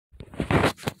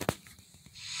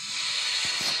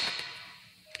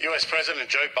US President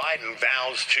Joe Biden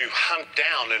vows to hunt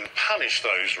down and punish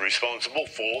those responsible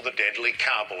for the deadly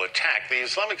Kabul attack. The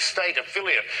Islamic State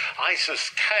affiliate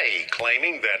ISIS-K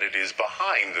claiming that it is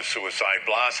behind the suicide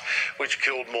blast, which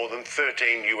killed more than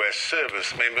 13 US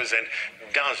service members and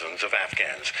dozens of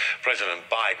Afghans. President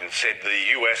Biden said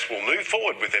the US will move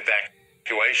forward with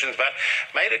evacuations, but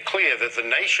made it clear that the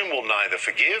nation will neither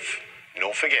forgive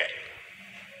nor forget.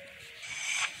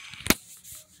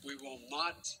 We will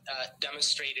not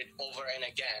demonstrate it over and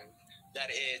again that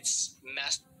it's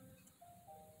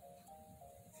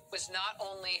was not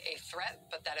only a threat,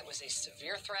 but that it was a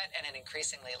severe threat and an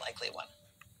increasingly likely one.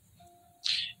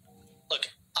 Look,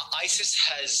 ISIS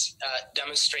has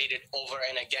demonstrated over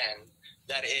and again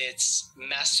that it's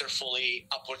masterfully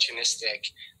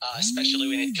opportunistic, especially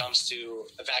when it comes to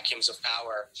vacuums of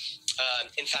power.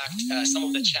 In fact, some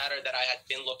of the chatter that I had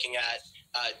been looking at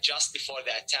just before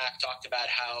the attack talked about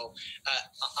how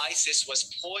ISIS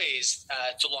was poised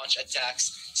to launch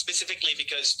attacks specifically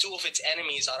because two of its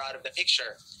enemies are out of the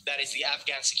picture. That is the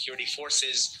Afghan security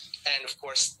forces and, of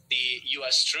course, the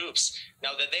U.S. troops.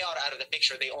 Now that they are out of the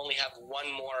picture, they only have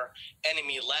one more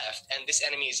enemy left. And this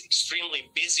enemy is extremely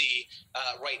busy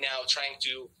right now trying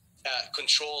to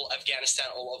control Afghanistan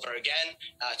all over again,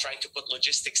 trying to put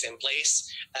logistics in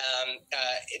place.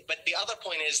 But the other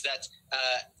point is that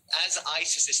as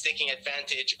ISIS is taking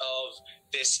advantage of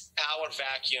this power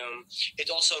vacuum, it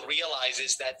also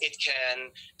realizes that it can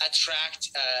attract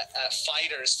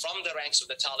fighters from the ranks of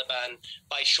the Taliban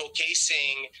by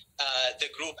showcasing the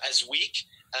group as weak,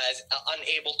 as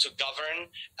unable to govern,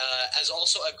 as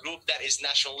also a group that is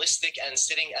nationalistic and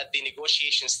sitting at the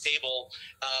negotiations table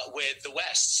with the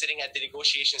West, sitting at the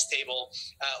negotiations table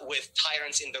with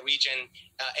tyrants in the region,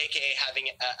 aka having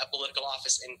a political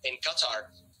office in Qatar.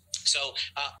 So,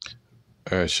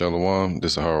 all right, Shalom.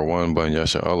 This is Hara One by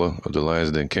Yasha Allah of the Lions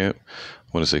Den Camp. I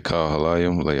want to say Kal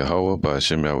Halayim, La Yahweh, by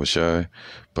Hashem Yahushai,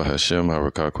 by Hashem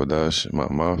Harakah Kodash,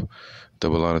 Ma'amav.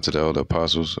 Double honor to the elder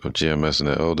apostles of GMS and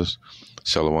the elders.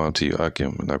 Shalom to you,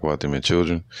 Akim, and Akwatim and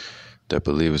children that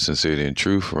believe in sincerity and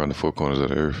truth around the four corners of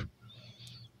the earth.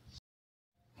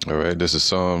 All right, this is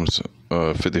Psalms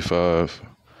 55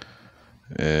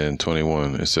 and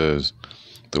 21. It says,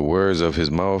 "The words of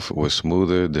his mouth were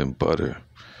smoother than butter,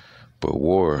 but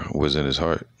war was in his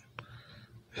heart.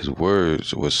 His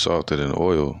words were softer than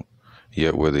oil,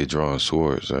 yet were they drawn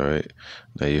swords." All right.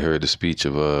 Now you heard the speech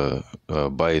of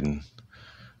Biden,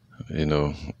 you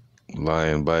know,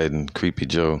 Lion Biden, Creepy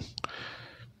Joe.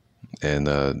 And,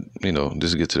 you know,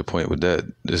 just to get to the point with that,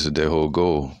 this is their whole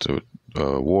goal, to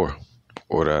war,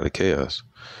 order out of chaos.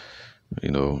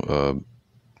 You know,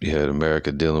 you had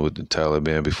America dealing with the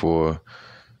Taliban before,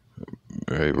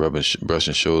 right,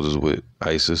 brushing shoulders with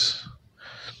ISIS.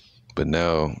 But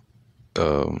now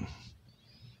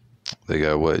they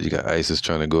got what? You got ISIS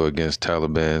trying to go against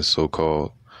Taliban,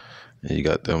 so-called. And you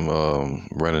got them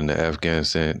running the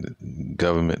Afghanistan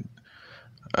government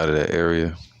out of that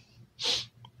area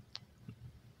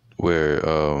where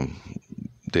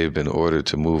they've been ordered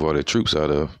to move all their troops out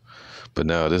of. But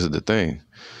now this is the thing.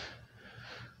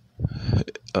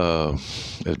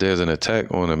 If there's an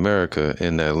attack on America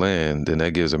in that land, then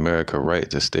that gives America a right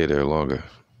to stay there longer.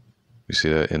 You see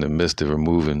that, in the midst of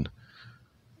removing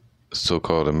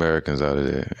so-called Americans out of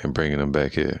there and bringing them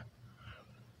back here.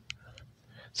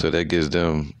 So that gives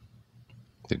them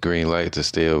the green light to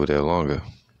stay over there longer,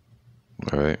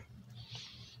 all right,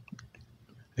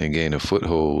 and gain a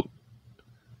foothold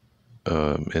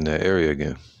in that area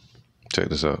again. Check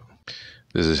this out.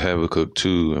 This is Habakkuk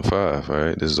 2 and 5, all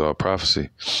right? This is all prophecy.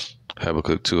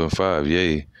 Habakkuk 2 and 5,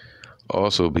 yea,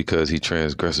 also because he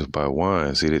transgresseth by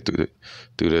wine. See, they through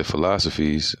their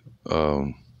philosophies,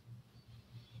 you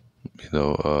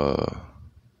know,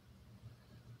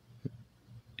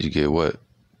 you get what?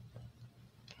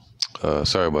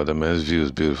 Sorry about that, man. This view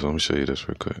is beautiful. Let me show you this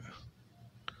real quick.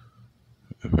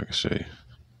 If I can show you.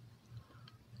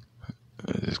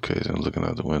 It's crazy. I'm looking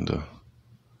out the window.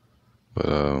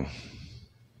 But,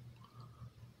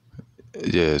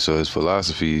 yeah, so his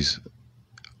philosophies,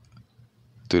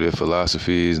 through their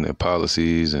philosophies and their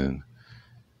policies and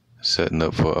setting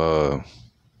up for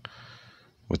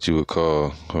what you would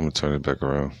call, let me turn it back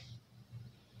around,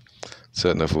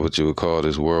 setting up for what you would call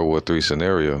this World War III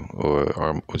scenario, or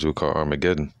what you would call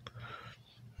Armageddon,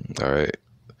 all right,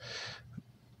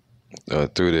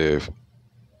 through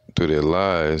their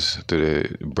lies, through their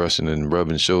brushing and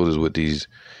rubbing shoulders with these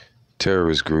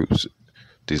terrorist groups,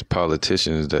 these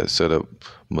politicians that set up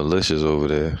militias over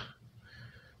there,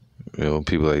 you know,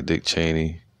 people like Dick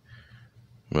Cheney,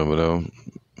 remember them,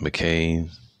 McCain,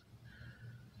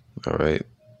 all right,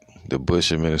 the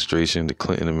Bush administration, the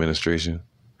Clinton administration,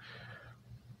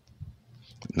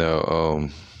 Now,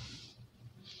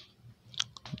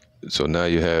 so now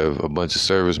you have a bunch of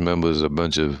service members, a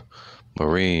bunch of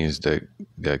Marines that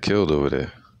got killed over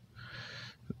there.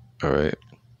 All right.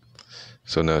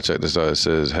 So now check this out. It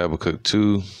says Habakkuk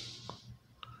 2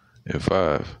 and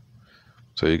 5.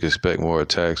 So you can expect more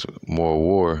attacks, more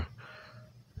war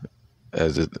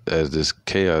as this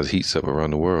chaos heats up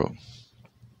around the world.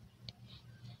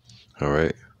 All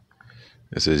right.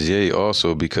 It says, yea,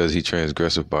 also because he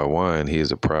transgresseth by wine, he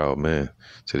is a proud man.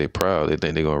 So they proud. They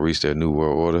think they're going to reach their new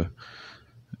world order.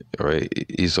 All right.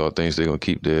 Esau thinks they're going to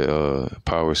keep their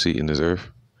power seat in this earth.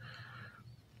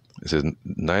 It says,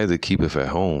 neither keepeth at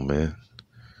home, man.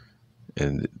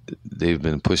 And they've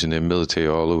been pushing their military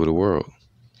all over the world,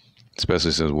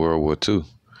 especially since World War II,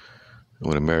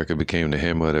 when America became the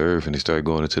hammer of the earth and they started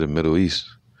going into the Middle East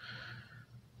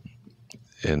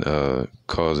and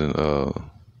causing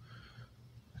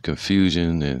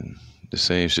confusion and the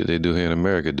same shit they do here in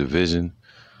America, division,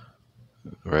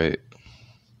 right,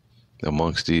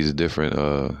 amongst these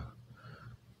different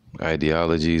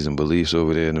ideologies and beliefs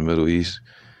over there in the Middle East.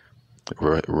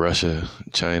 Russia,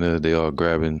 China, they all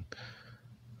grabbing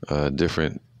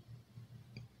different,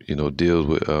 deals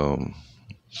with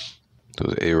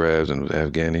those Arabs and those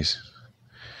Afghanis.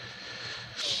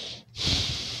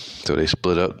 So they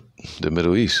split up the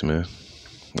Middle East, man.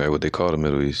 Like what they call the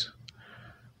Middle East.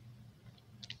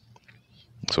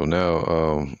 So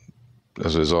now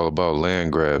that's what it's all about,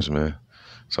 land grabs, man.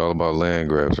 It's all about land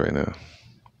grabs right now.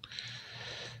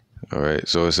 All right.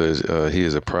 So it says he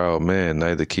is a proud man,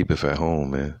 neither keepeth at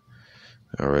home, man.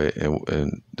 All right.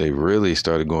 And they really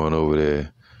started going over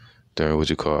there during what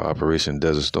you call Operation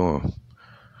Desert Storm,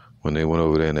 when they went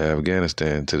over there in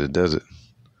Afghanistan to the desert.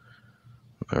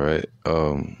 All right.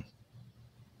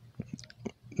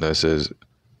 That says,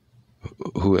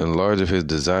 who enlargeth his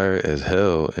desire as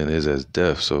hell and is as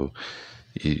death. So,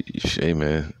 hey,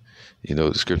 man,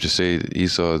 the scriptures say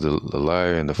Esau is the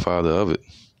liar and the father of it.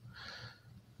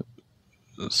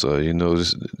 So,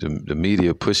 this, the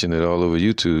media pushing it all over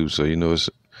YouTube. So, it's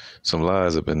some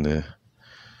lies up in there.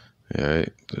 All right.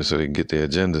 So they can get their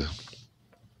agenda.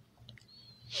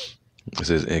 It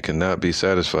says, and cannot be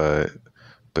satisfied,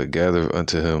 but gather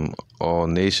unto him all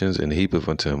nations and heapeth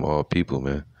unto him all people,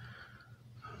 man.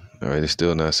 All right. They're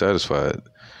still not satisfied.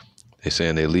 They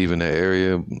saying they leaving that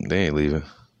area. They ain't leaving.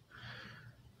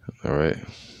 All right.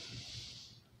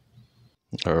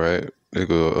 All right. They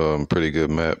go pretty good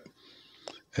map.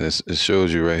 And it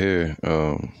shows you right here.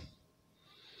 Let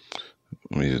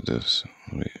me use this.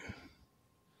 It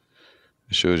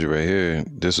shows you right here.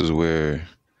 This is where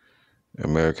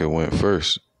America went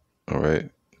first. All right.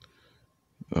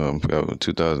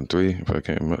 2003, if I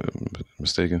can't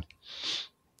mistaken.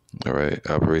 All right.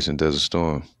 Operation Desert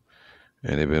Storm.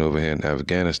 And they've been over here in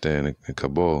Afghanistan and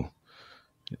Kabul.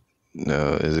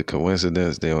 Now, is it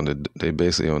coincidence they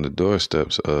basically on the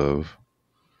doorsteps of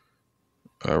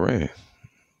Iran?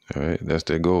 All right, that's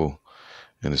their goal,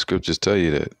 and the scriptures tell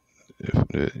you that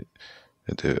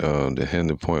the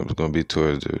hinder point was going to be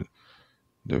towards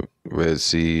the Red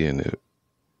Sea and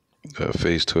the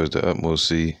face towards the utmost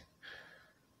sea.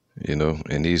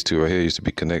 And these two right here used to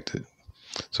be connected.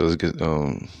 So let's get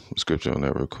scripture on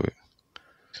that real quick.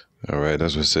 All right,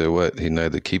 that's what it said. What? He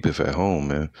neither keepeth at home,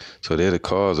 man. So they're the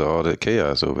cause of all that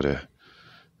chaos over there,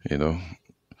 and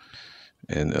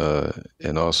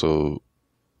also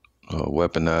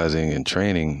weaponizing and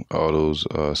training all those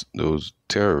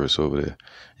terrorists over there.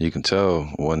 You can tell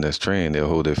one that's trained, they'll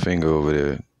hold their finger over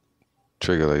their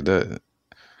trigger like that,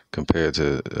 compared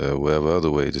to whatever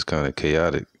other way, just kind of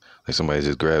chaotic, like somebody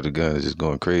just grabbed a gun and just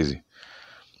going crazy.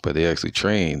 But they actually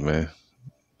trained, man.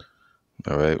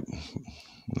 All right.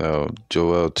 Now,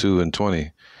 Joel 2 and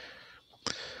 20.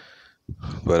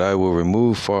 But I will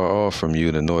remove far off from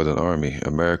you the northern army.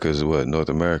 America is what? North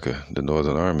America, the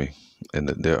northern army. And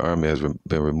their army has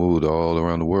been removed all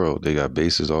around the world. They got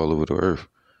bases all over the earth.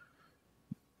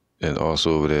 And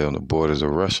also over there on the borders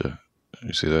of Russia.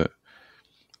 You see that?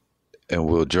 And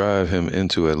will drive him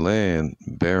into a land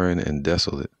barren and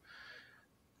desolate,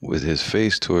 with his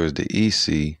face towards the east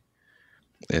sea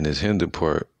and his hinder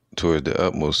part towards the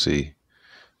utmost sea.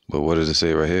 But what does it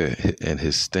say right here? And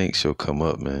his stink shall come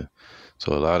up, man.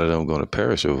 So a lot of them going to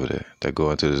perish over there that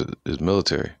go into this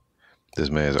military, this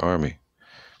man's army.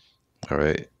 All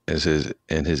right. It says,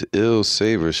 and his ill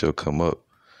savor shall come up,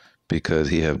 because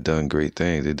he have done great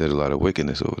things. They did a lot of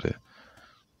wickedness over there.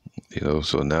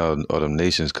 So now all them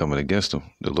nations coming against them.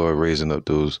 The Lord raising up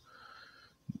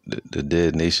the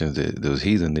dead nations, those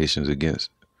heathen nations against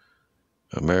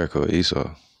America or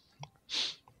Esau.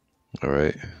 All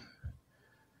right.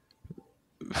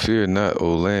 Fear not,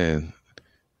 O land,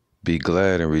 Be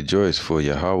glad and rejoice, for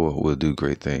Yahweh will do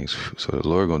great things. So the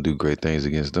Lord gonna do great things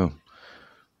against them.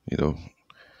 You know.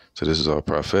 So this is all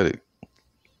prophetic.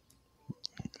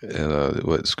 And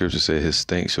what scripture said, his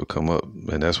stink shall come up.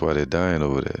 And that's why they're dying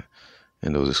over there.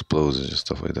 And those explosions and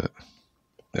stuff like that.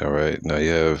 All right. Now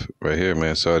you have right here,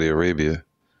 man, Saudi Arabia.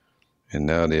 And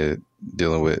now they're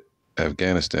dealing with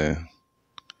Afghanistan.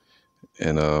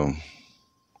 And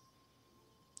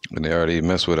they already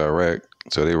messed with Iraq.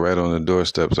 So they right on the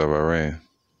doorsteps of Iran.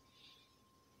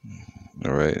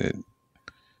 All right.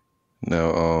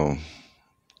 Now,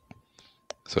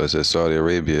 so it says Saudi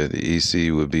Arabia, the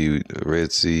EC would be the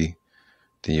Red Sea.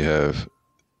 Then you have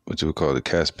what you would call the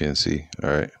Caspian Sea. All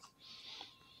right.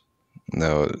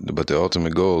 Now, but the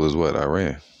ultimate goal is what?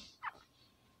 Iran.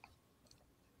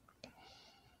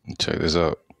 Check this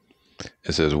out.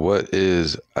 It says, what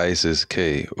is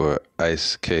ISIS-K or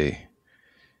ISIS-K?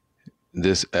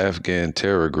 This Afghan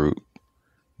terror group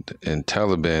and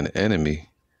Taliban enemy,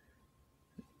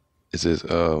 it says,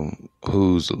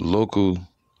 whose local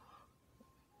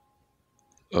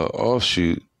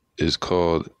offshoot is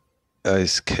called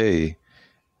ISIS-K,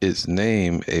 its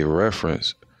name a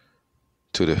reference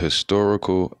to the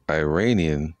historical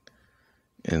Iranian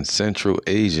and Central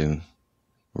Asian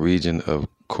region of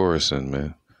Khorasan,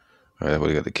 man. All right, that's what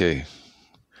they got the K.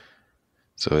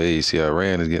 So, hey, you see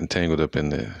Iran is getting tangled up in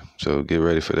there. So get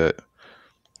ready for that.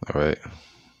 All right.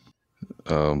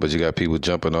 But you got people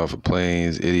jumping off of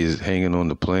planes, idiots hanging on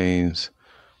the planes,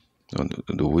 on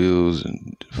the wheels,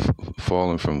 and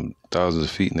falling from thousands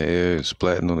of feet in the air,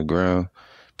 splatting on the ground.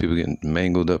 People getting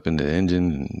mangled up in the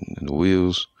engine and the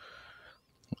wheels.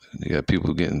 You got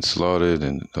people getting slaughtered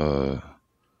and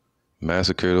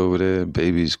massacred over there.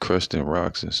 Babies crushed in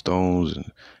rocks and stones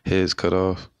and heads cut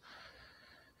off.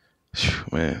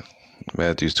 Man,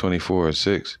 Matthew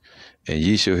 24:6. And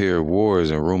ye shall hear of wars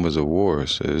and rumors of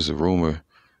wars. So there's a rumor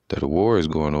that a war is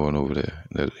going on over there.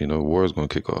 That, war is going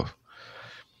to kick off.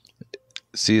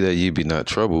 See that ye be not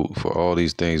troubled, for all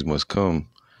these things must come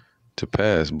to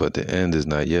pass, but the end is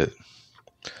not yet.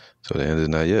 So the end is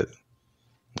not yet.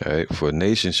 All right. For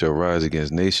nation shall rise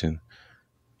against nation,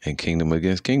 and kingdom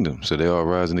against kingdom. So they're all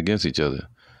rising against each other,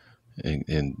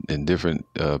 and different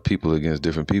people against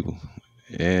different people,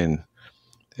 and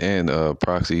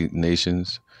proxy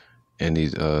nations, and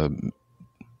these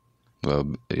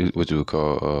what you would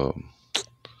call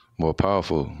more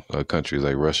powerful countries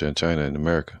like Russia and China and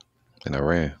America and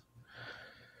Iran.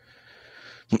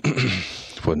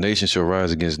 For nation shall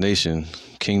rise against nation,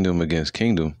 kingdom against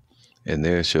kingdom, and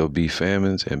there shall be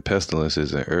famines and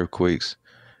pestilences and earthquakes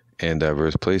in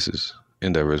diverse places.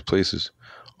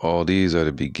 All these are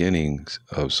the beginnings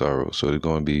of sorrow. So we're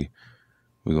going to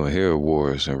hear of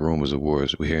wars and rumors of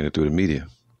wars. We're hearing it through the media.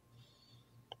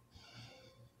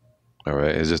 All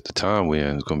right. It's just the time we're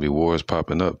in. It's going to be wars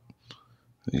popping up.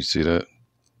 You see that?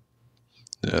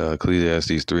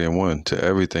 Ecclesiastes 3:1. To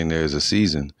everything there is a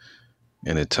season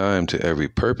and a time to every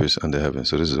purpose under heaven.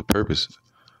 So this is a purpose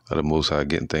of the Most High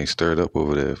getting things stirred up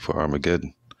over there for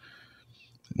Armageddon.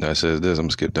 Now it says this. I'm going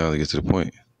to skip down to get to the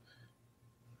point.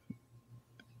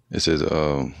 It says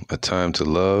a time to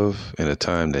love and a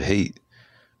time to hate,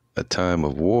 a time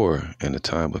of war and a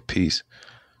time of peace.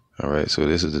 All right, so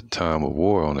this is a time of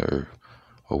war on the earth,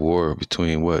 a war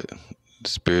between what?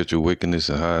 Spiritual wickedness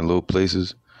in high and low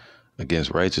places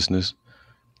against righteousness,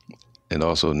 and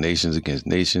also nations against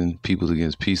nation, people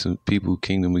against people,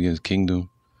 kingdom against kingdom.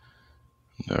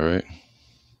 All right.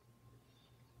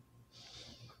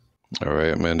 All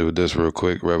right, I'm going to do this real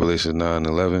quick. Revelation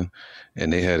 9:11.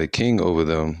 And they had a king over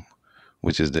them,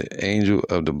 which is the angel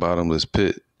of the bottomless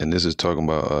pit. And this is talking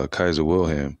about Kaiser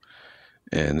Wilhelm.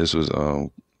 And this was,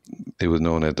 it was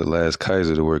known as the last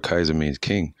Kaiser. The word Kaiser means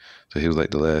king. So he was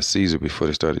like the last Caesar before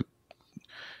they started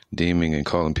deeming and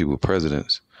calling people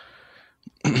presidents.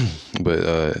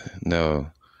 But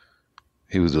now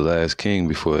he was the last king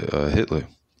before Hitler.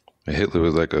 And Hitler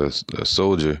was like a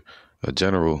soldier, a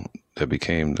general that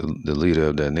became the leader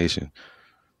of that nation.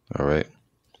 All right.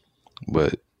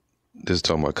 But this is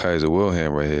talking about Kaiser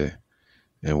Wilhelm right here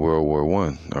in World War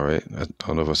I. All right. I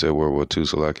don't know if I said World War II,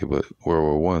 Salaki, but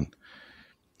World War I.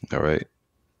 All right.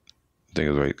 I think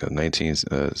it was like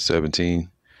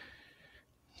 1917.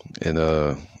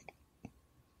 And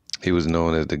he was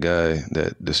known as the guy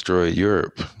that destroyed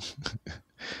Europe.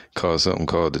 Caused something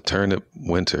called the Turnip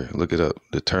Winter. Look it up.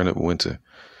 The Turnip Winter.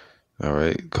 All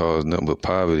right. Caused nothing but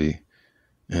poverty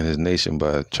in his nation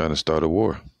by trying to start a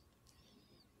war.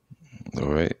 All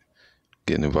right.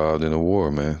 Getting involved in a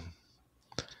war, man.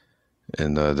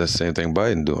 And that's the same thing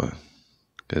Biden doing.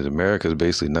 Because America is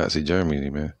basically Nazi Germany,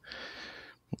 man.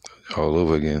 All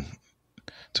over again.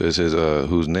 So it says,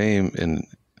 whose name in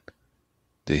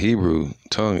the Hebrew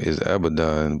tongue is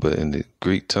Abaddon, but in the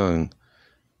Greek tongue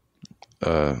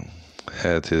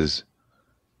had his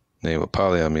name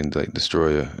Apollyon, I mean like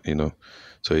destroyer, you know.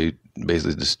 So he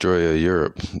basically destroyer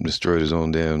Europe, destroyed his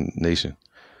own damn nation.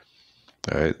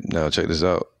 All right, now check this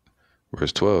out.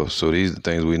 Verse 12. So these are the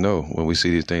things we know when we see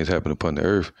these things happen upon the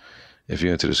earth. If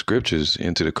you're into the scriptures,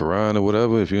 into the Quran or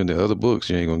whatever, if you're into other books,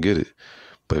 you ain't gonna get it.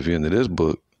 But if you're into this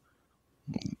book,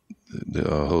 the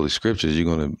Holy Scriptures,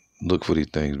 you're gonna look for these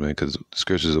things, man, because the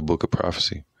Scriptures is a book of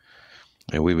prophecy,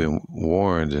 and we've been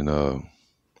warned and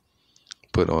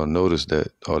put on notice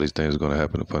that all these things are gonna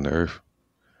happen upon the earth.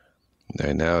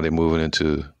 And now they're moving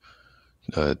into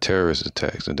terrorist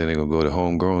attacks, and then they're gonna go to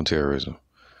homegrown terrorism.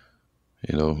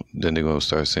 You know, then they're gonna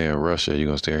start saying Russia. You're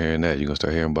gonna start hearing that. You're gonna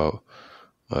start hearing about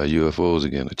UFOs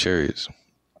again, the chariots.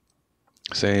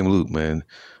 Same loop, man.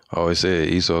 I always said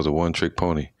Esau's a one-trick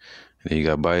pony. And then you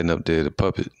got Biden up there, the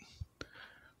puppet.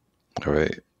 All right.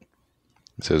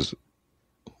 It says,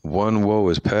 one woe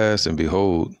is past, and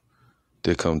behold,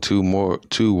 there come two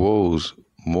woes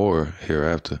more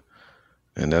hereafter.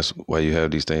 And that's why you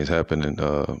have these things happening,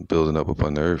 building up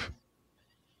upon the earth.